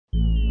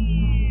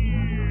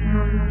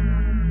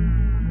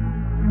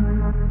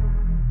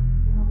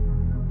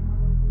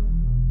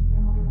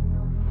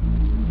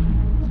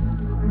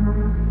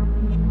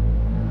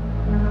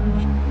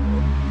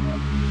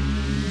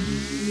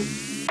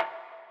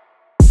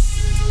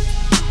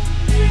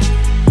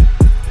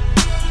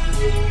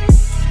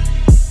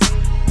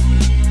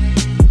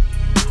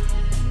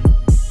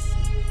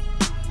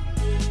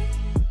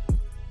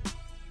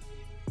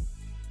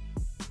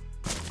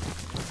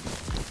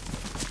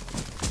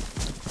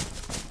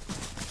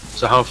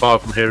So how far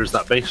from here is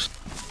that base?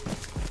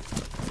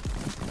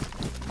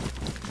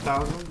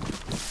 1,000?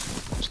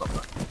 It's not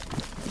bad.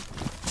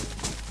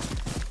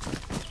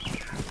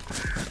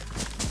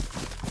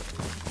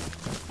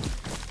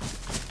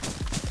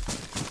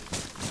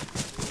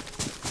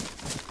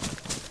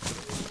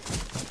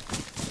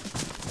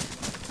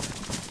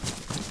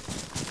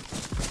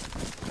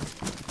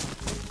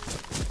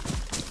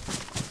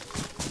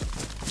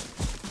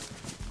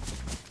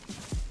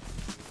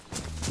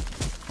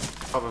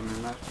 Cover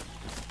me, mate.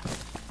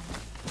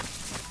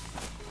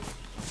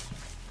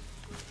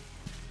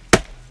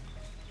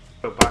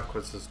 Go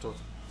backwards and stuff.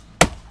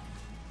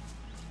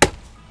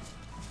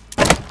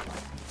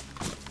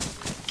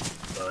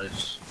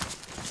 Nice.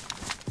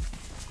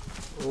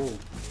 Oh,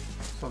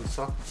 some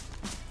stuff.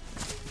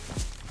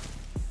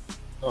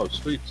 Oh,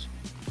 sweet.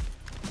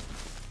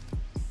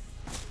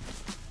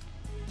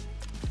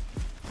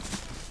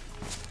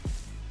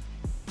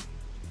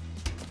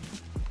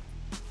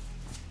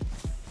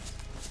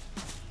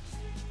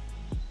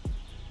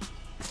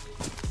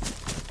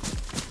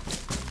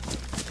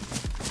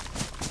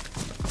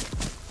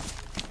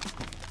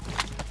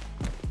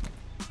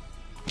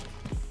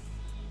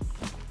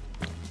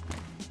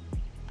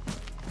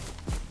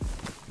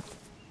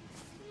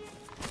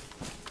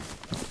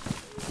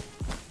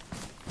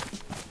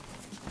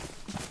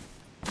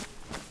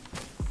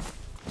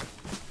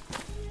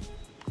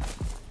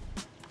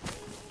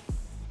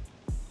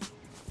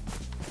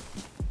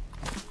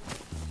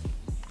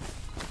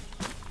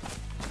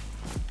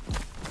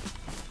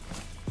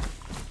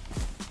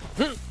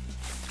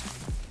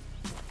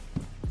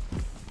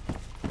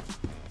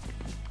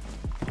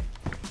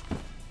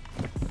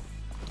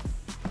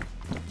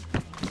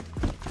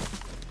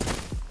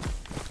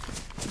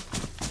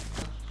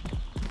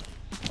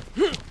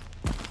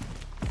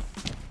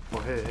 Oh,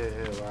 here,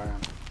 where I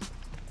am.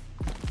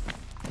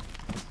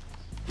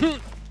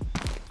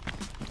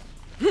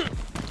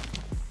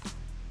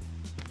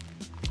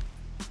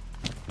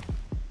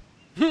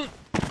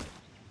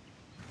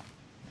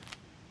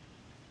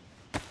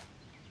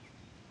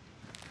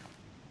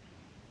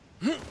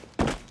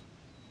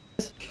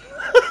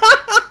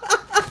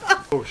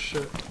 Oh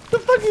shit. What the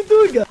fuck are you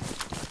doing, guys?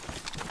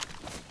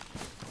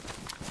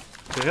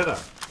 Did you hear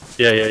that?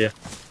 Yeah.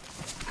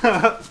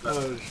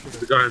 Oh shit.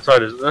 The guy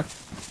inside, isn't there?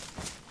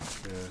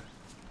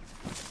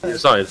 Yeah.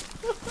 Inside?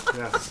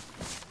 Yes.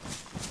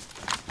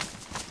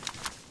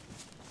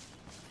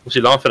 What's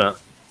he laughing at?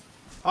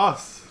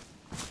 Us.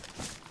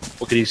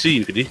 What, can he see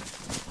you, could he?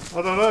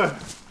 I don't know.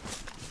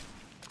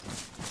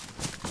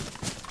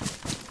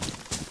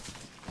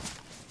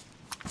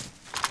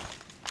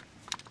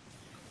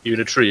 You in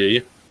a tree, are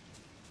you?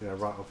 Yeah,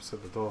 right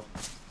opposite the door.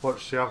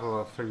 Watch the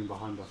other thing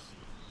behind us.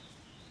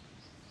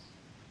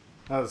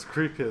 That was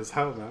creepy as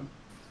hell, man.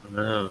 I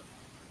know.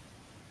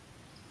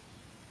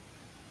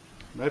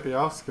 Maybe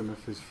ask him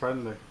if he's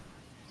friendly.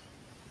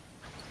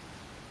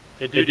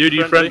 Hey dude,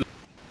 you friendly?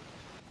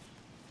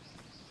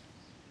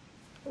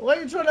 Why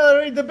are you trying to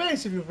raid the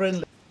base if you're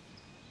friendly?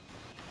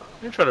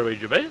 You're trying to raid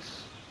your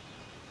base?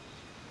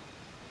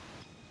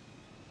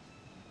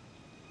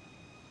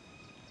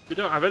 We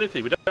don't have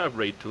anything, we don't have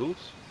raid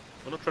tools.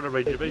 We're not trying to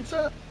raid your base.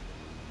 Why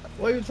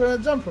are you trying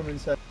to jump from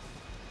inside?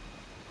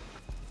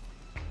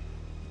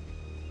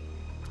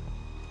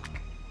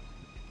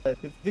 You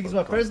think it's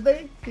my first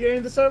day here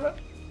in the server?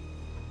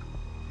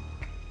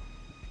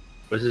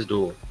 Where's his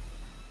door?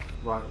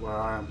 Right where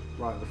I am,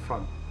 right at the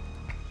front.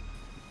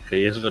 Okay,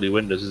 he hasn't got any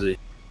windows, is he?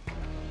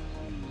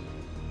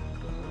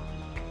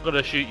 I'm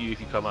gonna shoot you if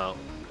you come out,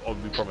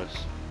 we promise.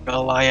 You're a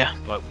liar.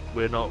 Like,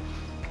 we're not,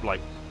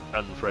 like,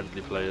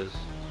 unfriendly players.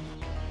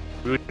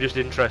 We were just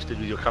interested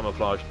with your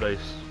camouflage base.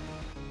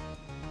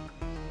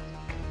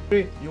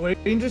 Wait, you were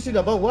interested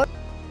about what?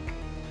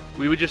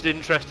 We were just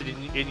interested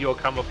in your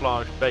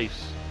camouflage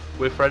base.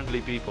 We're friendly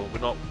people, we're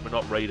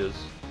not raiders.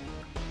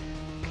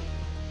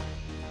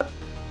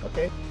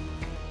 Okay.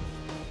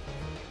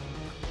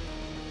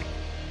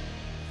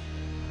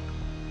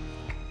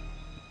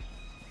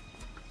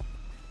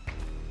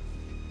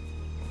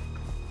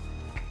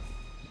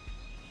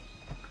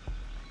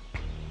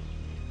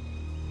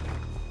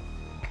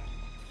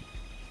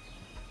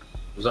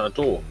 Was that a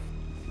door?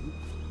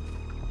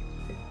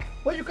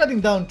 Why are you cutting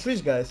down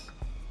trees, guys?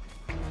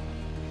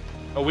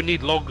 Oh, we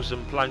need logs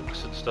and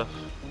planks and stuff.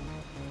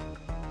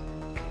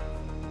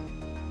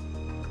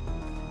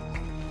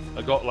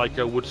 I got like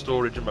a wood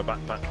storage in my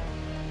backpack,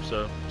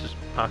 so just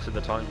passing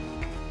the time.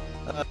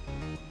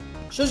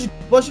 So is it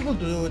possible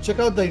to check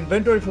out the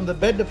inventory from the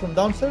bed from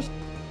downstairs?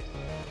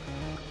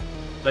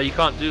 No, you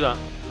can't do that.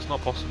 It's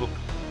not possible.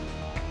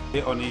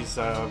 On his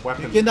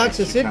weapons. You can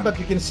access it, but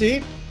you can see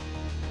it.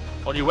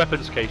 On your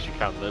weapons case you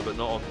can though, but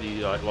not on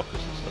the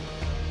lockers and stuff.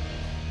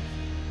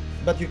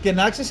 But you can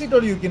access it,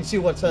 or you can see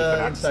what's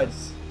inside.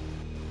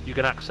 You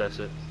can access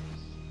it.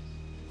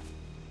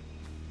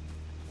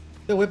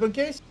 The weapon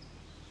case?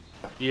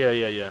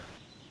 Yeah.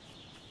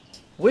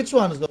 Which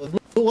ones though?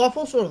 Blue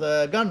waffles or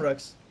the gun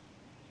racks?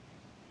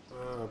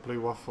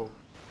 Blue waffle.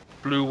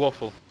 Blue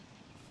waffle.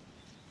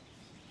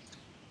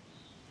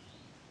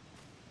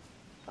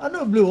 I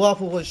know blue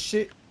waffle was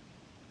shit.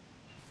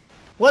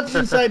 What's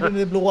inside in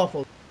the blue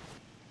waffle?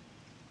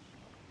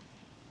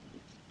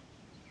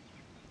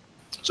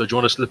 So do you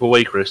want to slip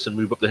away, Chris, and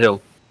move up the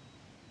hill?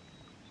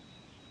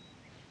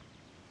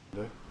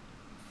 No.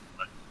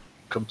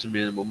 Come to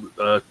me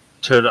and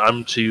turn.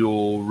 I'm to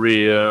your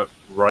rear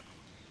right.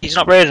 He's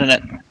not raiding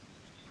it.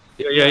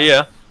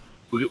 Yeah.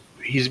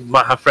 He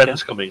might have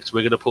friends coming, so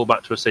we're going to pull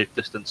back to a safe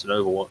distance and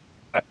overwatch.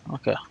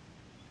 Okay.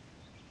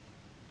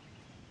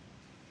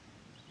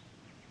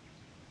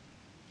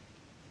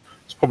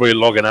 It's probably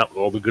logging out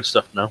all the good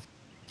stuff now.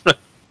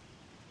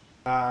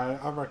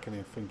 I reckon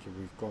he'll think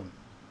we've gone.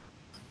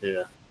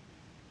 Yeah.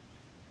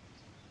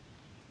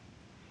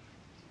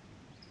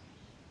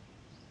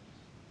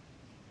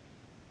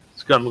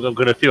 I'm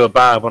going to feel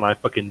bad when I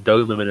fucking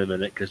dome him in a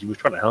minute because he was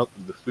trying to help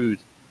him with food.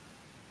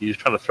 He was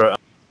trying to throw it out.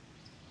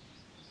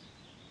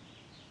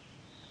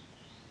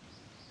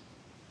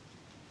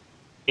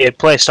 He had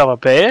placed our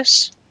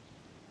base.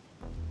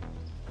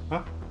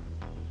 Huh?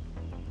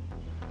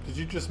 Did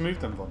you just move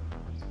them, Von?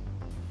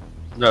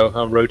 No,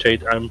 I'm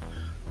rotate. I'm.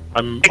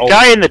 The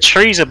guy in the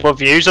trees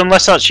above you,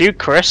 unless that's you,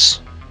 Chris.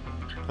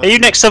 Are you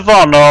next to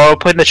Von or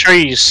up in the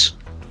trees?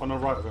 On the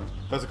right of him.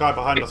 There's a guy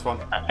behind us, Von.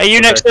 Are you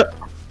next to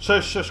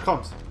Shush,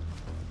 comms.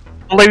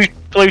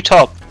 blue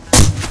top?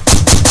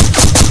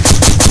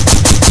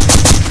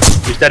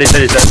 He's dead. He's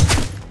dead.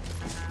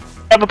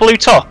 Have a blue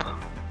top.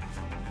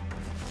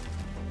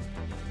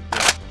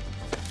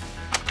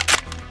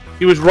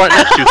 He was right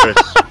next to you, Chris.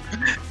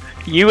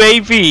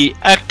 UAV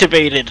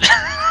activated.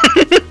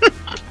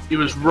 He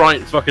was right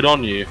fucking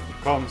on you.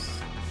 Comms.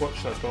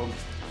 Watch that bomb.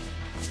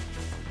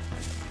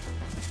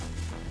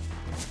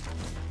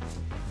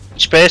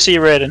 Which base are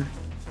you raiding?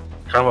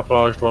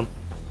 Camouflaged one.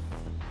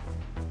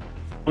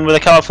 One with a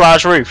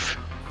camouflage roof.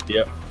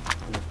 Yep.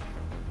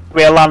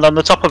 We'll land on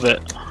the top of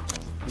it.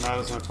 No,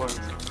 there's no point.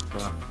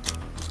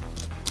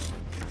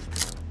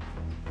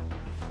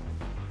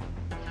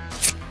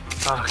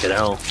 Fucking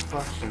hell.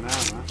 Fucking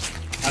hell, man.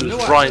 I He knew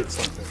was I right did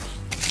something.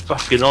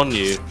 fucking on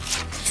you.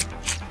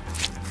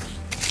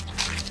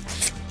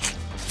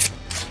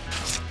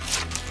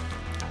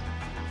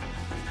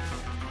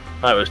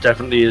 That was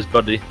definitely his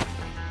buddy.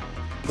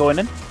 Going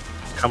in?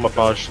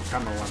 Camouflage.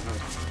 Camera one,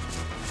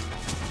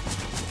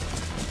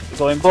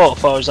 Going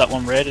both, or is that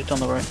one raided on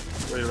the right?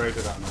 We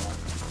raided that on the right.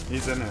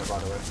 He's in here, by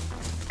the way.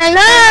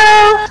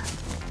 Hello!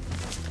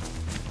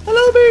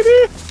 Hello,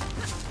 baby!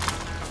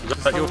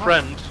 Was that your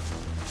friend?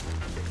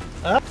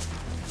 Huh?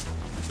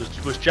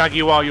 Was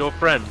Jaguar your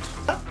friend?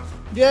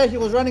 Yeah, he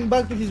was running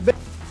back to his bed.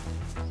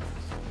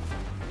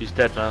 He's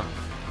dead now.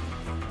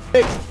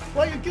 Hey,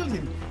 why you killed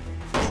him?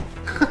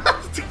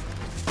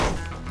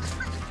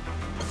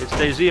 It's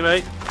DayZ,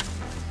 mate.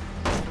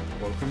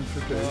 Welcome to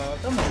the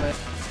Come on, man.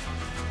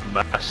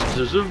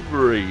 Masters of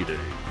Raiding.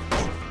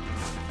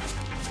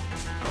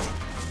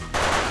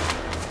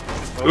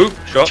 Oop,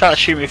 shot. Try to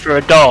shoot me through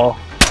a door.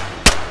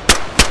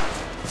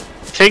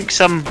 Think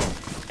some.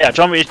 Yeah,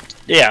 do you want me to.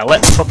 Yeah,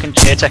 let the fucking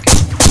chair take it.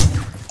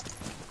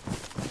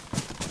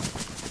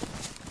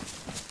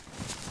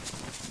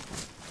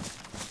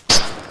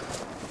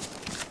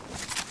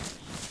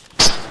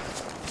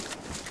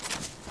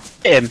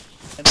 Hit him.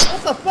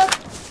 What the fuck?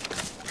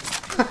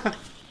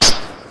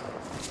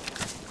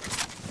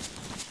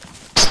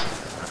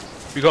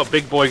 We got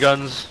big boy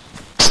guns.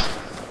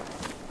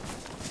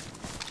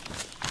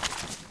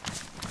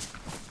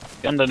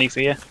 Underneath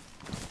here.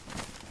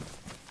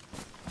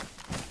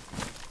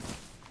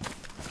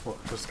 What,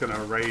 just gonna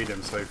raid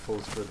him so he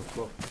falls through the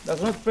floor.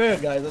 That's not fair,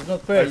 guys. That's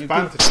not fair. It's You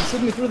bandaged.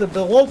 shoot me through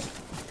the walls.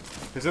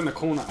 He's in the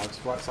corner out,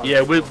 right side. Yeah,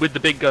 of the with the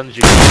big guns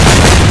you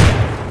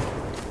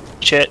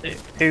Shit.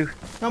 Who?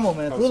 Come on,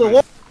 man. Oh, Through the sorry.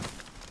 wall.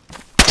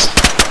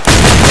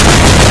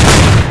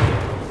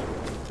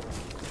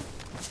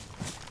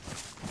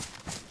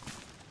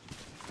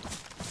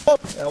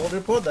 I will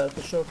report that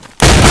for sure.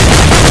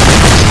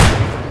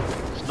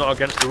 It's not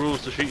against the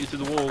rules to shoot you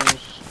through the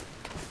walls.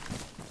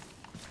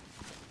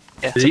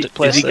 Yeah, Is to he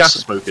place gas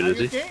this. smoking, is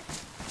he? Okay?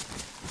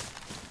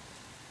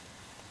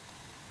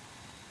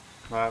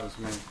 That was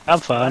me. I'm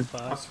fine.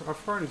 I've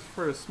thrown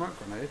through a smoke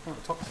grenade,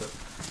 not toxic.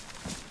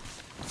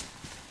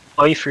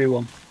 Oh, you threw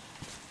one.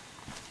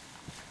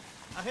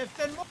 I have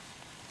 10 more.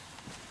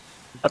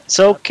 That's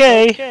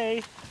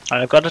okay.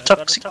 I've got a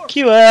toxic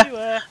cure.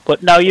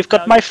 But now you've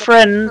got my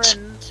friend,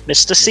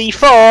 Mr.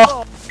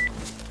 C4.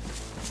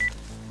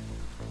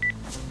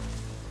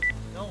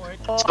 Don't worry.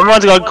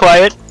 Someone's gone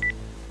quiet.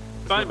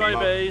 Bye bye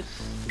base.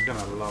 He's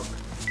gonna log.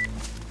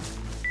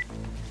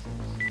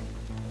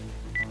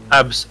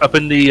 Abs, up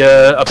in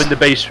the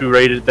base we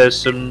raided, there's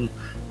some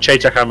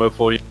Chaytak ammo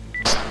for you.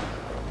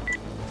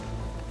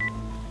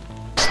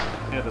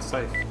 Near the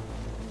safe.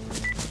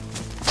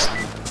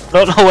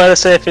 Don't know where the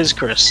safe is,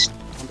 Chris.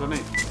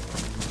 Underneath.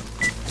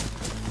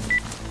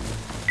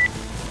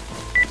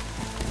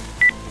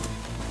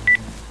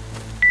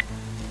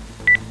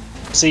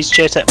 These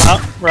chair tech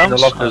rounds. The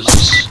lockers.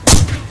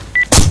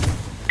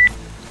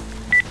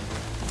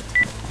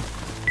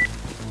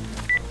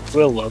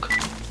 Will log.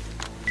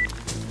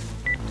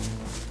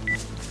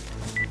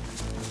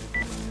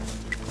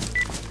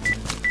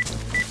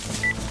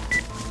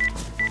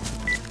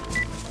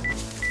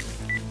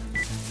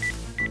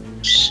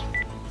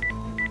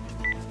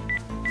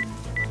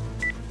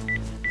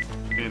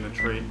 Me in the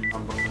tree.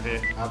 I'm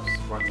here. Abs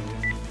right near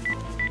you.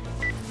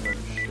 Don't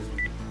shoot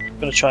me. I'm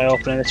gonna try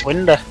opening this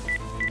window.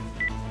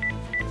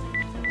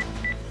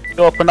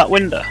 You open that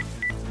window.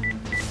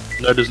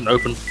 No, it doesn't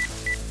open.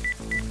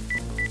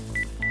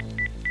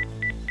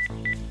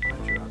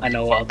 I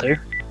know what I'll do.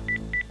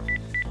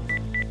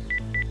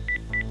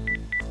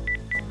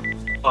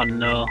 Oh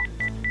no.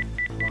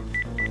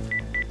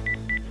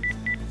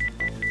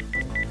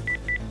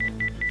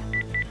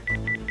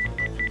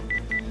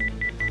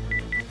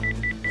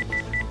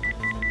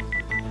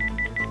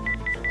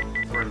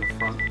 We're in the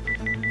front.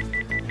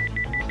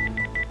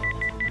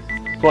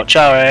 Watch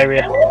our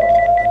area.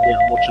 Yeah,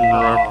 I'm watching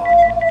around.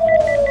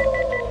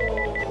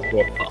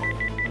 What?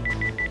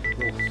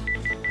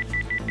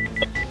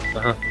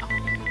 Uh-huh.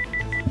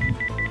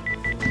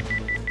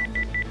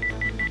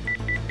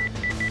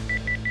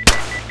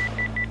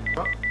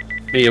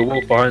 Me, a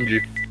wolf behind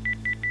you.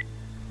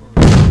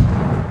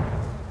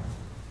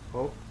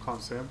 Oh,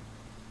 can't see him.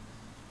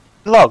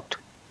 Logged.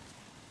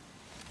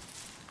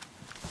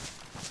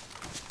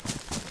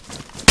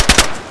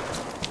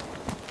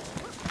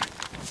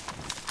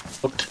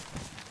 Logged.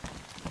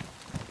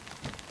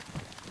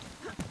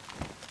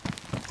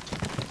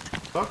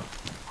 Fuck.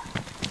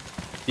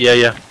 Yeah,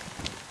 yeah.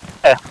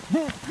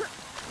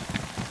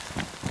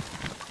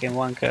 Fucking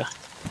wanker.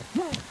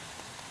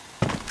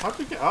 How'd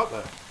we get out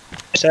there?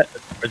 Is it?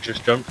 I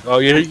just jumped. Oh,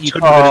 you couldn't get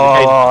in the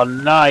game. Oh,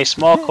 nice.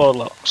 More code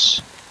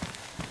locks.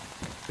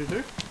 Did you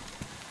do?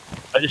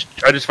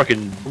 I just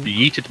fucking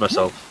yeeted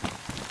myself.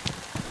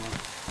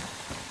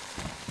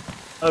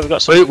 Oh, we've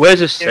got some Where's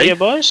his area, safe?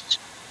 boys.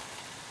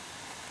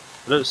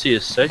 I don't see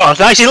his safe. Oh,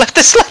 nice. He left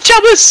the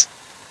sledgehammers.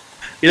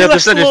 You He know, the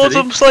left sledges, loads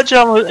did he? of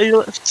sledgehammers. He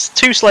left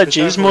 2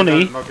 sledges,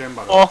 money, Log in,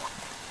 by the way. 4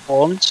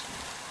 horns,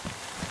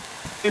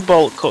 2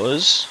 bolt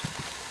cutters.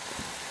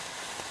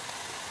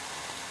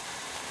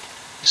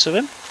 6 of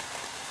him.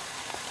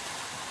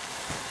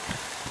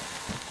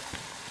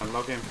 And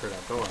log in through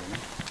that door, ain't it?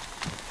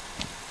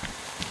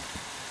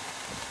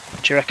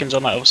 What do you reckon's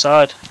on that other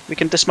side? We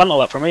can dismantle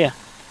that from here.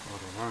 I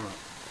don't know, mate.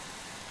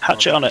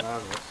 Hatch it on it.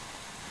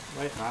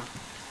 Wait, man.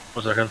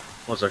 1 second.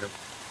 1 second.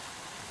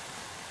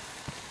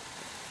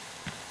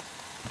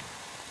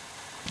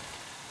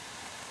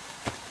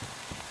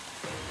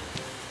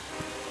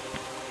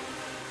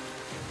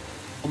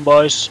 Come on,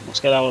 boys. Let's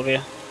get out of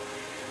here.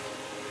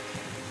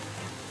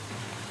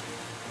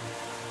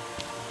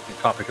 I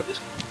can't pick up this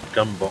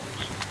gun box.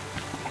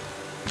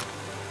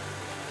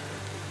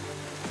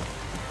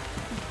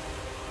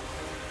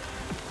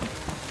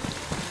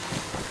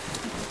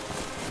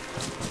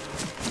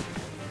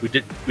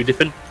 We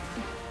dipping?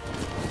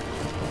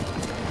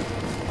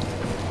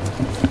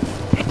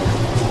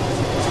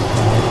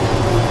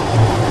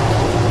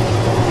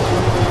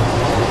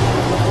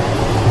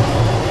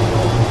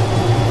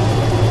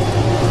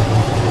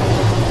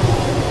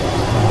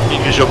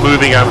 Because you're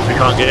moving out, we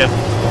can't get in.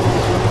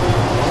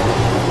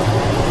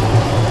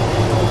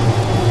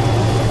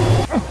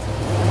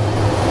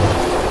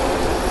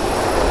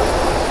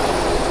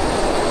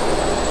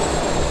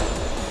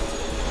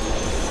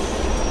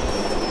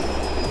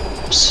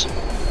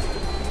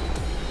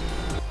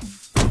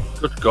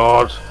 Good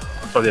God.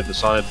 I'll try the other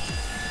side.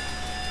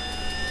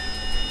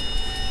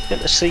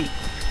 Get the seat.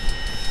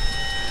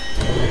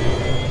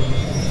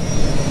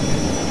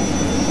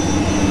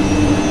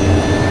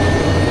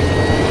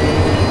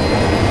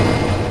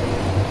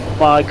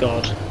 My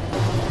God.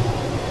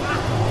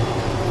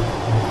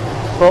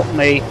 Fuck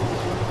me.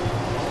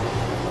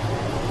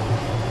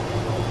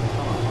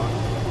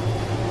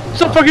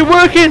 It's not fucking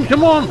working!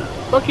 Come on!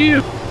 Fuck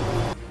you!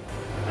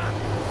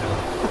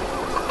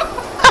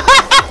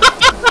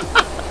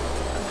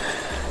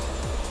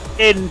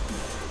 In.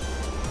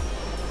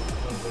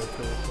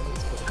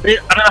 I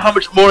don't know how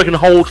much more I can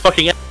hold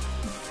fucking.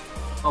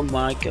 Oh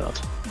my God.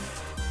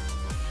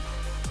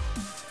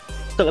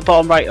 Look at the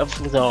bottom right of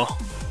the door.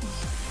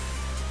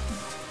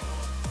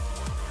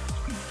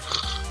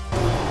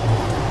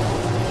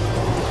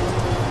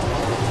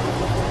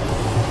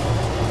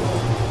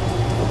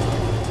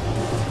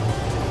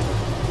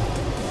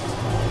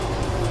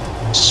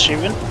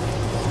 Shooting.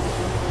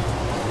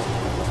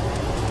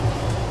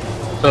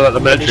 So like the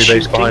military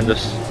Shooting. base behind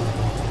us.